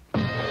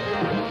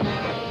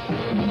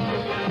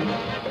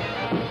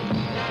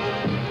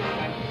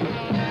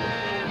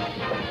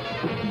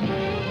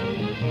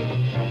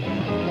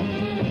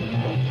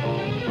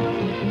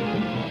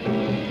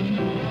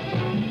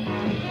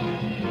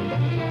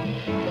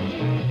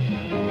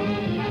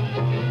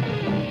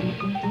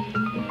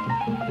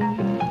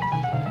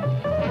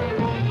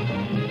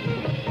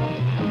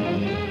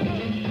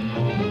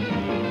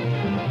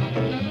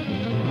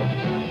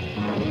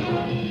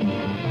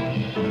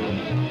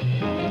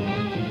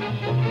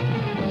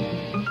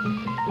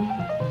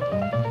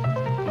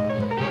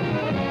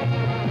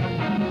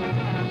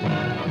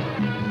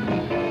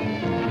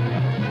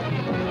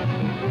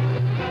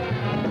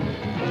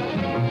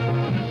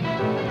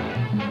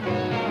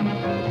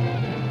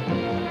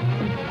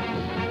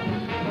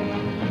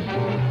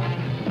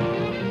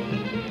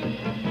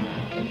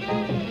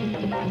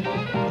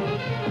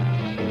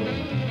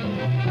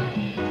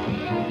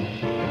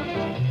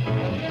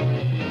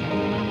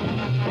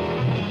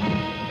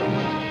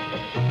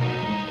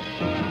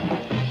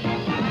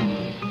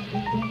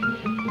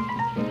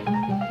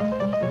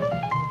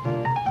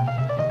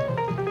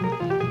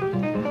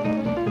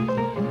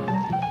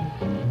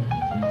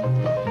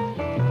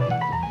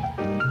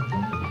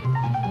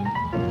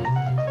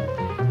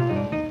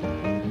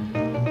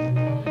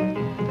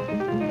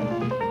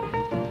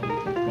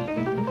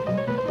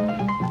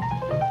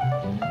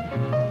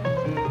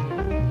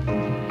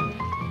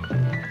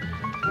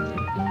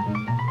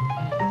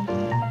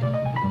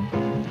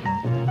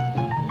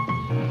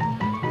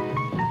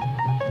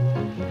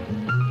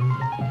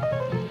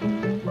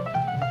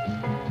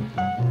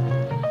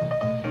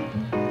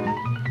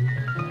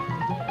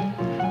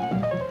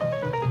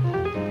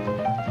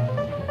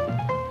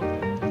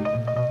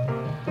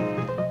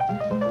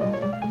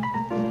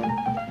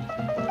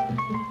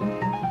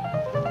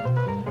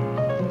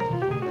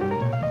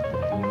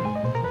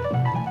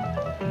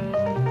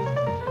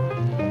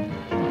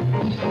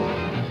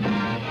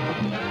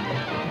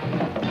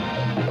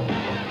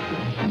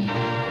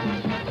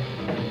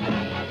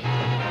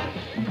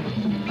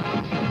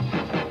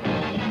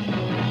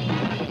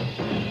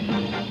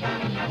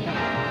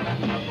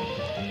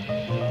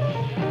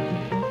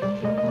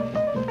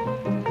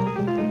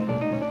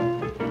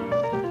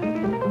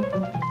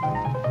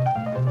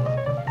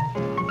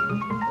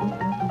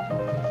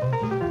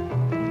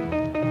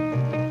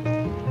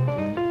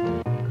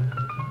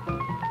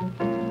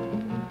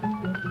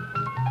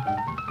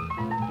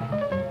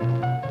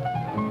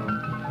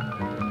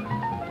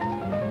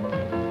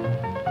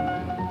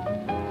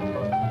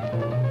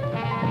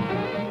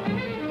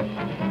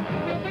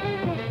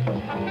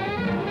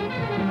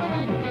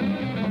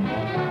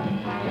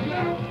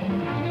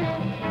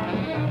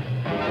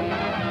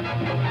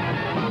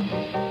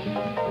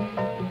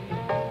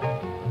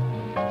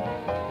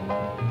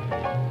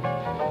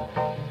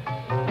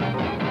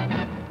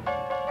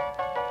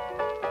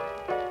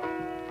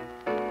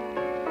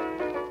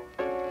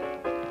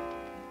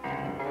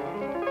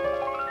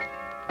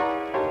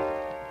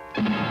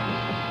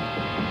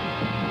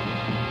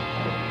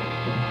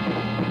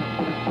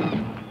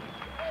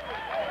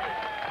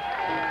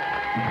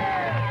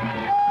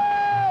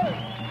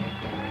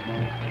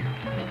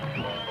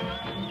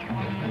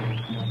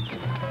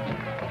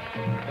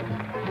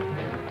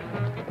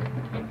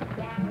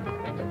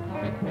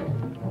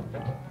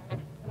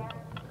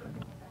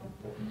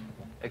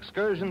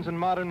 Excursions in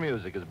Modern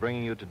Music is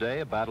bringing you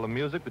today a battle of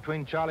music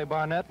between Charlie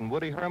Barnett and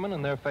Woody Herman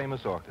and their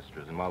famous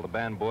orchestras. And while the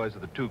band boys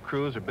of the two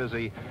crews are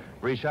busy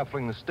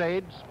reshuffling the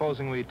stage,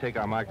 supposing we take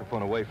our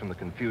microphone away from the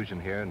confusion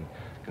here and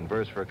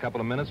converse for a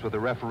couple of minutes with the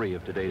referee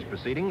of today's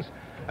proceedings,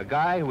 a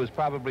guy who has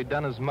probably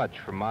done as much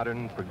for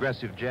modern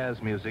progressive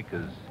jazz music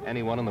as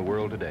anyone in the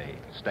world today,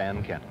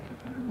 Stan Kenton.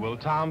 Well,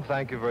 Tom,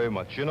 thank you very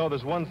much. You know,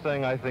 there's one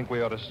thing I think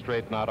we ought to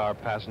straighten out our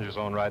passengers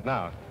on right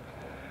now.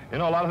 You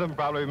know, a lot of them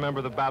probably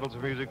remember the battles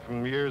of music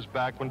from years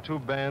back when two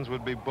bands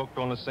would be booked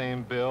on the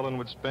same bill and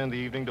would spend the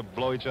evening to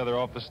blow each other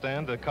off the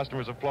stand. The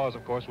customers' applause,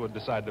 of course, would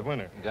decide the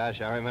winner.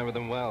 Gosh, I remember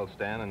them well,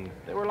 Stan, and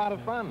they were a lot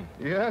of fun.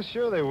 Yeah,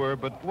 sure they were,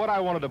 but what I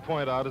wanted to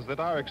point out is that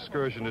our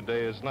excursion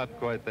today is not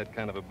quite that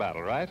kind of a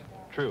battle, right?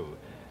 True.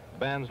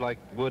 Bands like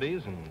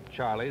Woody's and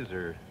Charlie's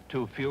are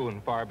too few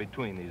and far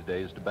between these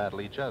days to battle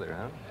each other,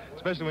 huh?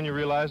 Especially when you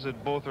realize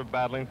that both are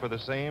battling for the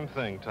same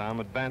thing, Tom,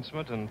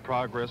 advancement and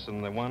progress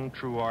in the one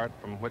true art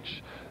from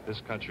which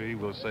this country,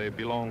 will say,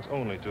 belongs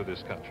only to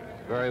this country.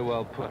 Very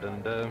well put.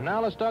 And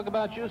now let's talk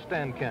about you,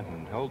 Stan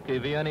Kenton. Okay,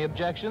 have you any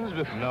objections?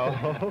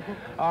 No.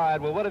 All right,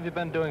 well, what have you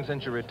been doing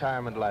since your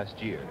retirement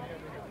last year?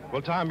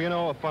 Well, Tom, you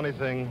know, a funny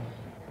thing,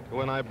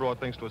 when I brought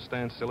things to a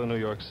standstill in New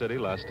York City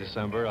last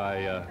December,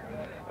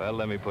 well,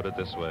 let me put it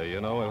this way.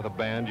 You know, with a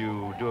band,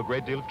 you do a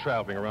great deal of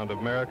traveling around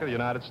America, the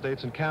United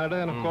States, and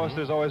Canada. And, of course,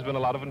 there's always been a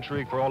lot of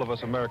intrigue for all of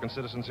us American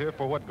citizens here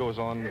for what goes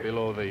on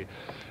below the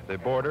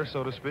border,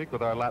 so to speak,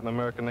 with our Latin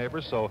American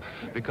neighbors. So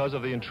because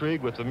of the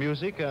intrigue with the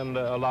music and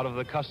a lot of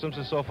the customs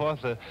and so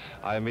forth,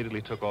 I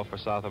immediately took off for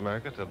South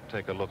America to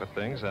take a look at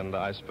things. And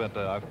I've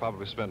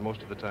probably spent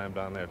most of the time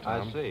down there,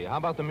 Tom. I see. How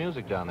about the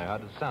music down there? How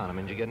did it sound? I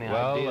mean, did you get any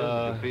ideas?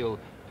 Did you feel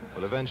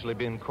will eventually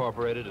be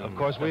incorporated? Of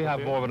course, we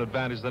have more of an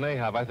advantage than they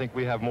have. I think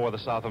we have more of the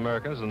South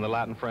Americans and the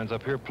Latin friends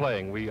up here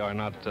playing. We are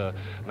not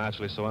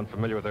naturally so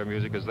unfamiliar with their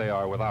music as they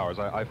are with ours.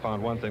 I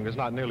found one thing. There's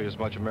not nearly as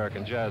much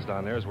American jazz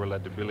down there as we're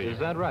led to believe. Is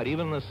that right?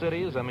 Even the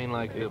cities? I mean,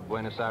 like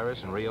Buenos Aires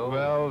and Rio?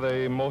 Well,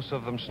 most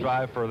of them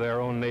strive for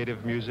their own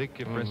native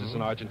music. For instance,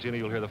 in Argentina,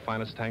 you'll hear the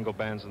finest tango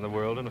bands in the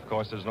world. And, of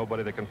course, there's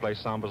nobody that can play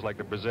sambas like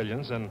the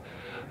Brazilians. And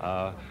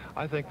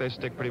I think they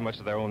stick pretty much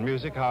to their own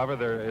music. However,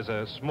 there is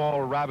a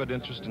small, rabid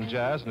interest in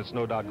jazz, and it's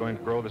no doubt going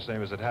to grow the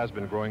same as it has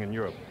been growing in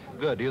Europe.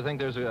 Good. Do you think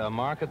there's a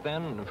market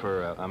then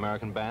for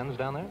American bands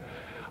down there?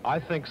 I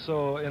think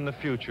so in the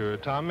future.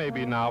 Tom,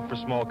 maybe now for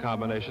small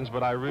combinations,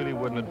 but I really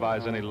wouldn't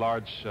advise any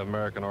large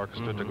American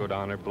orchestra to go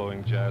down there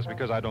blowing jazz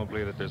because I don't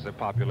believe that there's the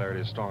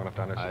popularity is strong enough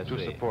down there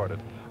to support it.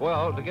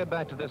 Well, to get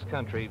back to this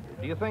country,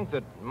 do you think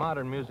that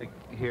modern music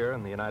here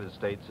in the United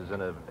States is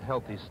in a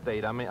healthy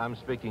state? I mean, I'm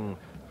speaking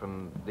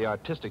from the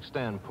artistic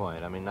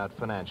standpoint, I mean, not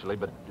financially,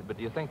 but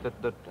do you think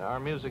that our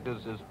music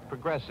is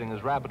progressing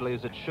as rapidly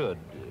as it should?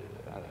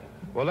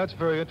 Well, that's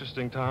very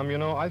interesting, Tom. You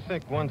know, I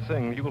think one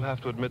thing, you will have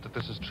to admit that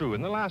this is true.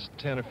 In the last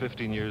 10 or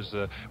 15 years,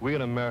 we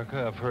in America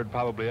have heard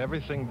probably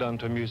everything done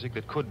to music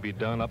that could be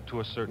done up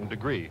to a certain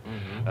degree.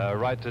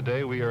 Right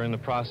today, we are in the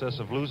process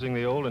of losing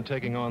the old and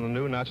taking on the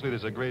new. Naturally,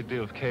 there's a great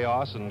deal of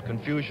chaos and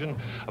confusion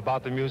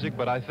about the music,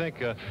 but I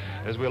think,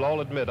 as we'll all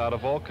admit, out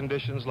of all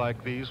conditions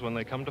like these, when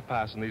they come to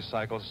pass in these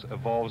cycles,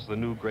 evolves the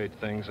new great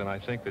things, and I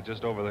think that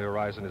just over the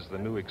horizon is the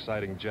new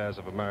exciting jazz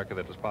of America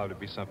that will probably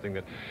be something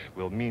that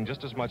will mean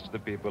just as much to the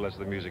people as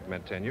the music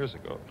meant 10 years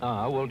ago.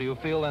 Well, do you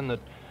feel then that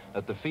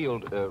the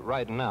field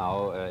right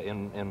now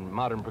in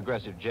modern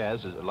progressive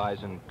jazz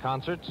lies in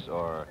concerts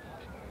or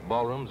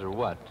ballrooms or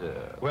what?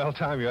 Well,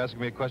 Tom, you're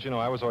asking me a question. You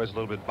know, I was always a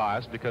little bit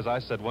biased because I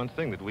said one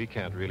thing, that we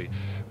can't really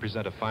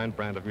present a fine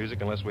brand of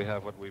music unless we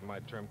have what we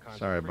might term concert.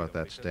 Sorry about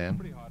that, Stan.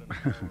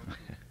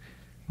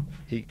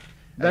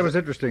 That was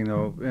interesting,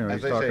 though. You know,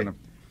 As he's talking.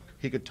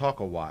 he could talk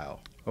a while.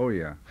 Oh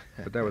yeah,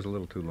 but that was a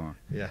little too long.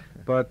 Yeah.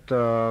 But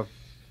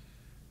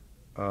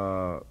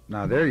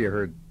now there you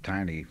heard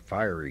Tiny,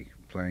 fiery,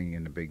 playing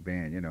in the big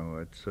band. You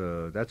know,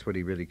 that's what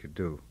he really could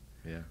do.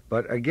 Yeah.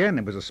 But again,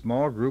 it was a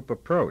small group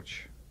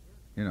approach.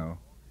 You know,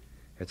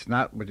 it's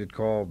not what you'd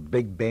call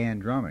big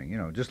band drumming. You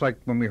know, just like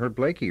when we heard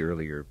Blakey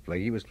earlier.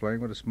 Blakey was playing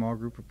with a small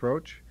group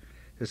approach.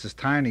 This is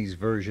Tiny's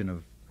version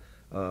of.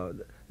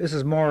 This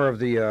is more of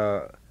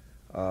the.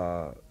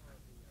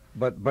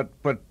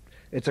 But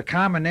it's a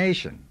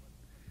combination.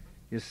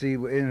 You see,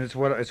 and it's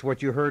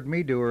what you heard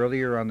me do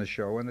earlier on the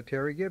show and the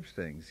Terry Gibbs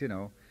things. You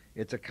know,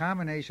 it's a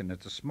combination.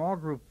 It's a small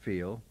group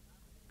feel.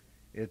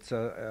 It's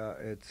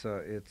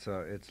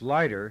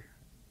lighter,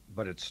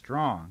 but it's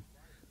strong.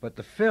 But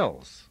the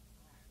fills,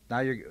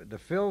 now the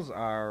fills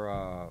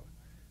are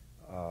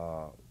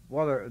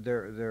well,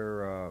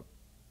 they're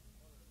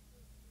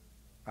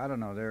I don't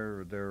know,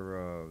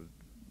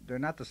 they're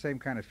not the same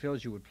kind of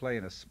fills you would play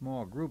in a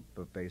small group,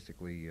 but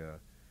basically.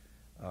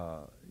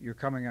 You're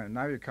coming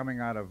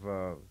out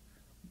of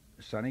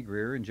Sonny,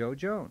 Greer, and Joe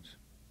Jones,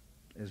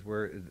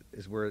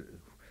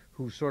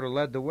 who sort of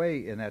led the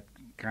way in that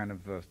kind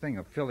of thing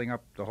of filling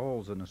up the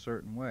holes in a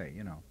certain way,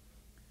 you know.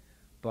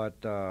 But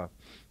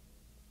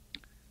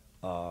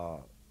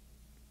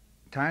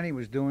Tiny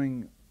was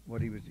doing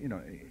what he was, you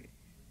know.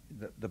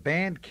 The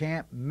band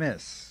can't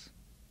miss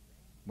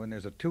when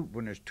there's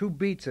two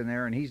beats in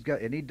there and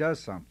he does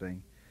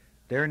something,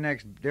 their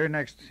next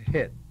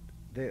hit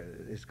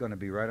is going to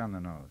be right on the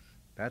nose.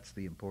 That's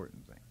the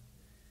important thing,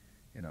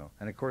 you know.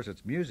 And of course,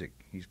 it's music.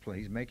 He's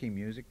making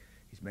music.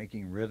 He's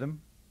making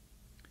rhythm,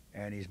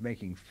 and he's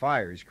making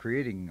fire. He's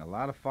creating a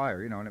lot of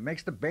fire, you know, and it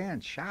makes the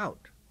band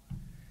shout.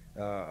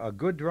 A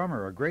good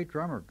drummer, a great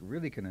drummer,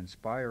 really can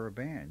inspire a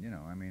band, you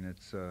know. I mean,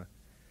 it's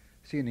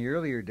see, in the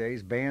earlier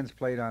days, bands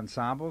played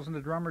ensembles, and the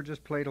drummer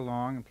just played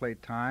along and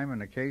played time,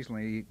 and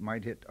occasionally he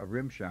might hit a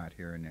rim shot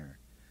here and there.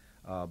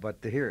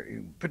 But to hear,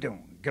 you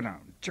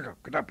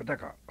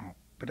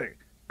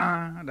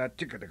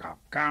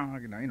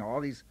know,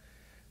 all these,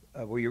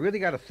 well, you really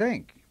got to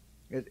think.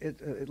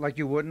 It like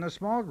you would in a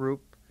small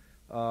group,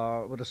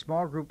 with a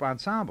small group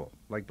ensemble,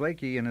 like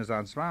Blakey and his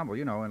ensemble,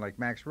 you know, and like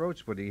Max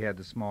Roach, when he had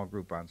the small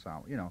group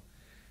ensemble, you know.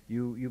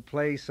 You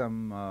play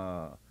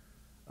some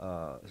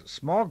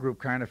small group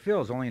kind of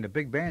fills, only in a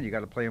big band you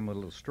got to play them a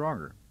little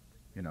stronger,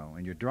 you know,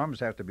 and your drums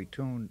have to be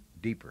tuned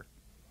deeper,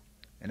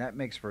 and that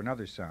makes for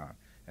another sound.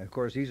 And of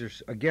course, these are,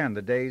 again,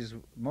 the days,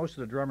 most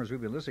of the drummers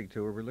we've been listening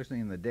to we're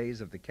listening in the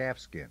days of the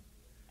calfskin,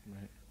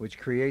 right, which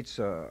creates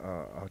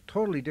a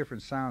totally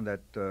different sound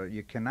that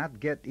you cannot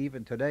get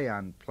even today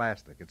on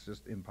plastic. It's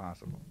just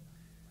impossible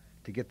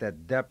to get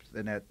that depth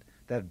and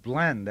that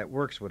blend that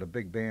works with a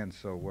big band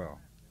so well.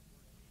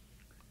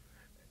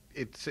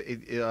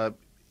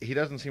 He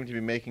doesn't seem to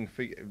be making,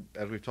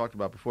 as we've talked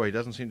about before, he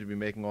doesn't seem to be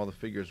making all the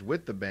figures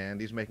with the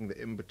band. He's making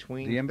the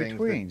in-between things. The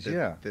in-betweens,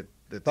 yeah.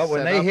 But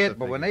when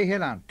they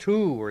hit on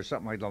two or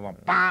something like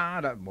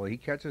that, well, he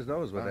catches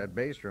those with that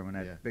bass drum and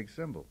that big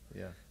cymbal.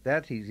 Yeah.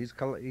 That he's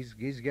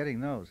getting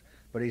those.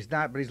 But he's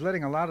not. But he's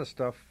letting a lot of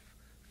stuff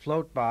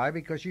float by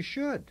because you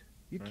should.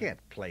 You can't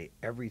play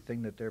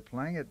everything that they're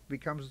playing.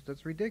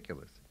 That's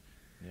ridiculous.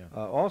 Yeah.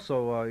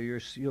 Also,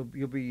 you'll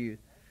be.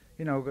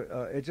 You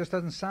know, it just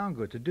doesn't sound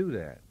good to do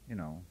that, you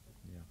know.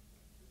 Yeah.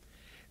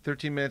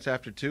 13 minutes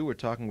after 2, we're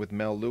talking with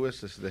Mel Lewis.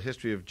 This is the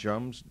History of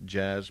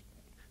Jazz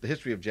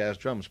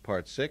Drums,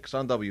 Part 6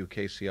 on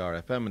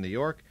WKCR-FM in New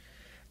York,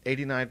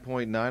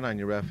 89.9 on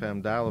your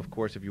FM dial. Of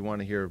course, if you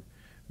want to hear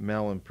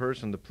Mel in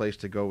person, the place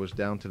to go is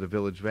down to the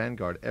Village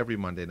Vanguard every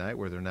Monday night,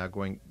 where they're now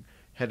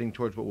heading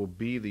towards what will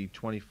be the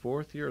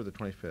 24th year or the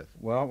 25th?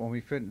 Well,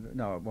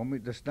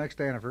 this next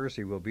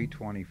anniversary will be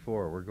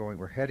 24.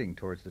 We're heading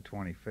towards the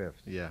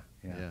 25th. Yeah.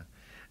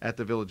 At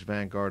the Village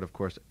Vanguard, of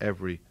course,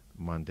 every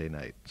Monday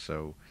night.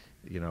 So,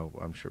 you know,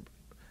 I'm sure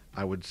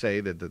I would say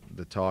that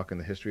the talk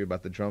and the history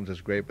about the drums is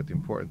great, but the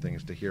important thing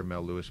is to hear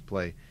Mel Lewis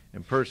play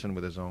in person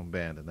with his own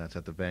band, and that's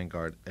at the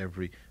Vanguard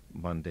every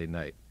Monday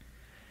night.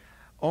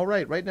 All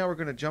right, right now we're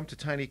going to jump to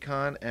Tiny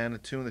Kahn and a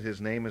tune that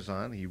his name is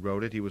on. He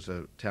wrote it. He was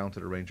a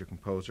talented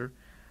arranger-composer,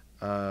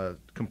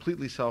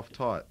 completely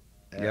self-taught,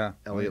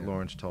 Elliot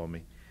Lawrence told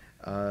me.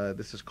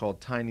 This is called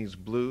Tiny's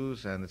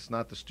Blues, and it's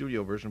not the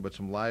studio version, but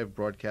some live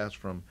broadcasts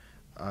from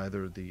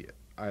either it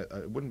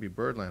wouldn't be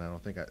Birdland, I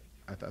don't think.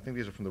 I think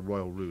these are from the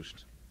Royal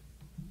Roost.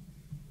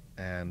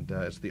 And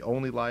it's the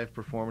only live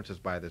performances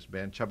by this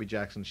band. Chubby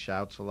Jackson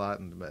shouts a lot,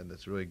 and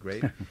it's really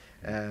great.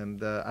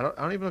 And I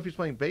don't even know if he's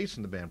playing bass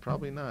in the band.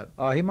 Probably not.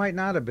 He might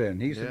not have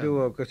been. He used to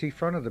do because he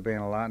fronted the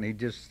band a lot, and he'd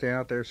just stand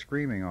out there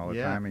screaming all the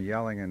time and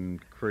yelling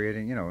and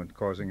creating, you know, and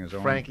causing his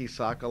own. Frankie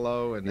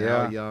Sokolow and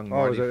Al Young,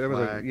 Marty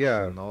Flax,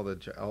 and all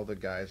the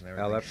guys and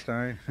everything. Al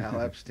Epstein. Al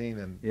Epstein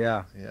and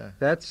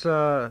That's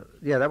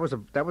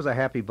that was a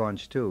happy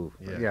bunch too.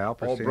 Al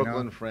Pacino. All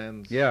Brooklyn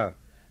friends.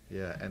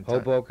 Yeah, and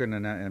Hoboken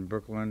and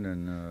Brooklyn,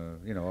 and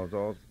you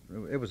know,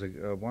 it was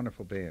a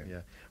wonderful band.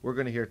 Yeah, we're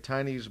going to hear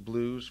Tiny's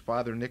Blues,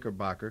 Father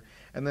Knickerbocker,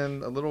 and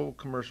then a little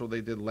commercial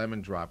they did,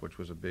 Lemon Drop, which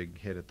was a big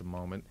hit at the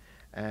moment,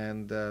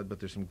 and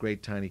but there's some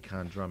great Tiny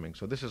Kahn drumming.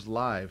 So this is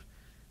live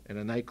in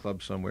a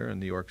nightclub somewhere in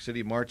New York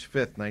City, March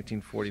 5th,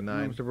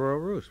 1949. It was the Royal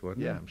Roost,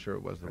 wasn't it? Yeah, I'm sure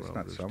it was the Royal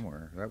Roost. It's not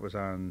somewhere. That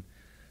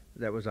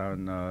was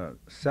on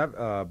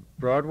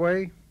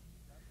Broadway,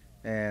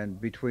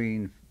 and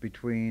between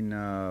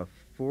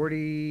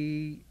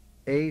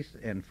 48th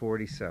and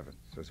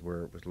 47th is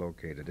where it was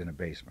located, in a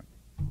basement.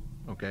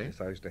 Okay. Yes,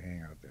 I used to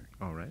hang out there.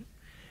 All right.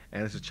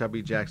 And this is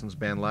Chubby Jackson's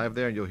band live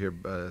there, and you'll hear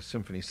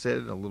Symphony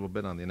Sid a little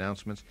bit on the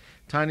announcements.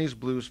 Tiny's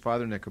Blues,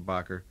 Father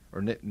Knickerbocker,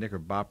 or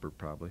Knickerbopper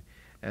probably,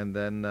 and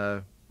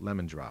then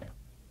Lemon Drop.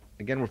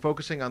 Again, we're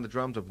focusing on the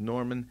drums of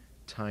Norman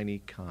Tiny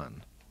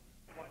Kahn.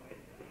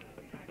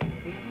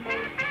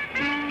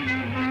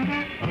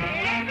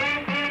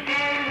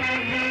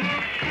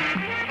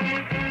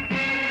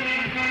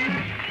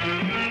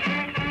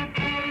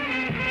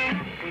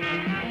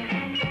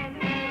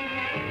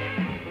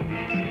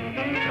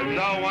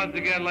 Once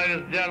again, ladies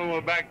and gentlemen,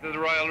 we're back to the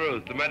Royal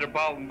Roost, the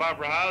Metropolitan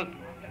Opera House,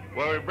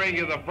 where we bring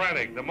you the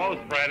frantic, the most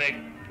frantic,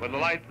 with the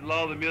lights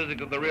low, the music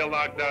of the real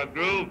knockdown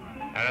groove.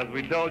 And as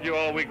we told you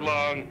all week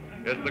long,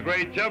 it's the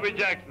great Chubby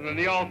Jackson and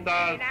the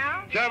All-Stars.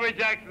 Chubby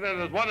Jackson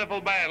and his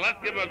wonderful band.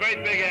 Let's give him a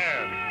great big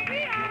hand.